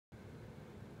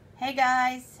Hey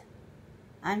guys,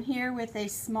 I'm here with a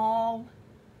small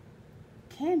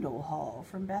candle haul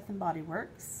from Bath & Body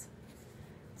Works.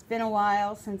 It's been a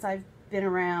while since I've been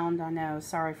around. I know,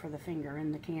 sorry for the finger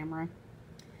in the camera.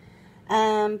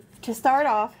 To start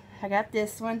off, I got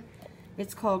this one.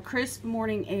 It's called Crisp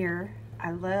Morning Air. I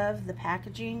love the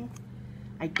packaging.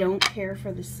 I don't care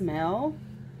for the smell.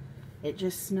 It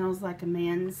just smells like a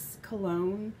men's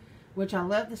cologne, which I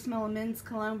love the smell of men's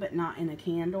cologne, but not in a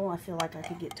candle. I feel like I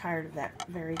could get tired of that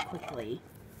very quickly.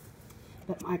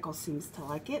 But Michael seems to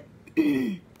like it.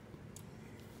 And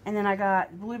then I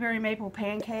got blueberry maple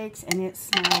pancakes, and it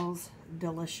smells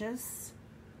delicious.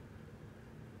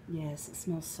 Yes, it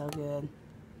smells so good.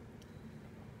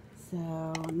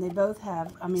 So, and they both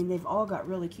have, I mean, they've all got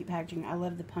really cute packaging. I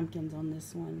love the pumpkins on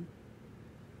this one.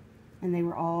 And they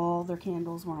were all, their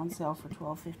candles were on sale for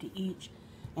 $12.50 each.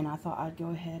 And I thought I'd go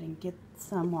ahead and get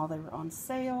some while they were on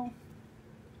sale.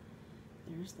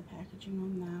 There's the packaging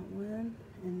on that one.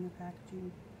 And the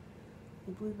packaging,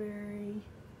 the blueberry,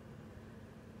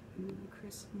 and the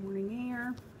Crisp Morning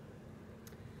Air.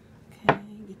 Okay,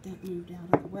 get that moved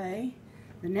out of the way.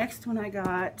 The next one I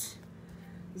got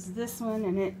is this one,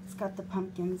 and it's got the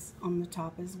pumpkins on the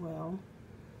top as well.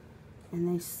 And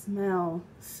they smell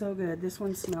so good. This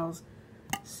one smells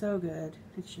so good.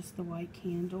 It's just the white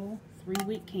candle.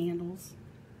 3-wick candles.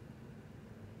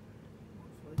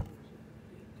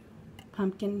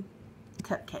 Pumpkin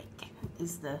cupcake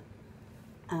is the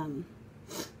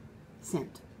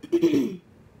scent.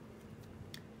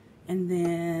 And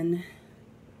then,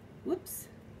 whoops,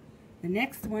 the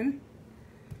next one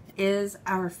is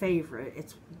our favorite.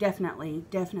 It's definitely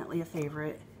a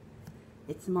favorite.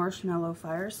 It's Marshmallow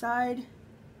Fireside.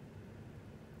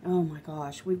 Oh my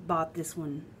gosh, we've bought this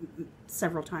one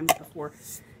several times before,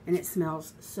 and it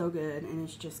smells so good. And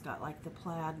it's just got like the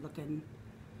plaid looking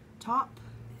top.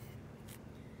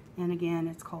 And again,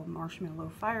 it's called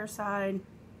Marshmallow Fireside.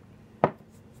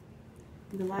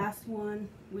 The last one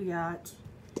we got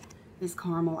is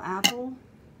Caramel Apple.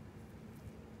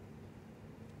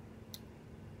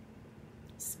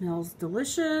 Smells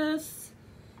delicious.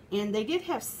 And they did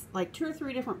have like 2 or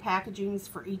 3 different packagings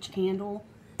for each candle.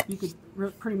 You could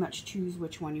pretty much choose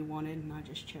which one you wanted, and I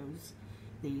just chose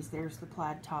these. There's the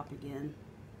plaid top again.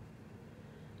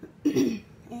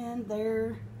 And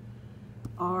there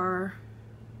are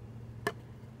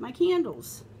my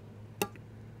candles.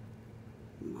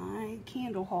 My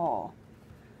candle haul.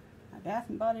 My Bath &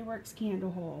 Body Works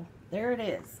candle haul. There it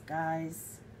is,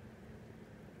 guys.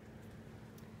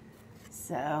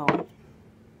 So,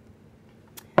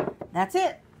 that's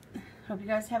it. Hope you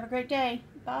guys have a great day.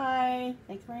 Bye.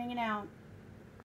 Thanks for hanging out.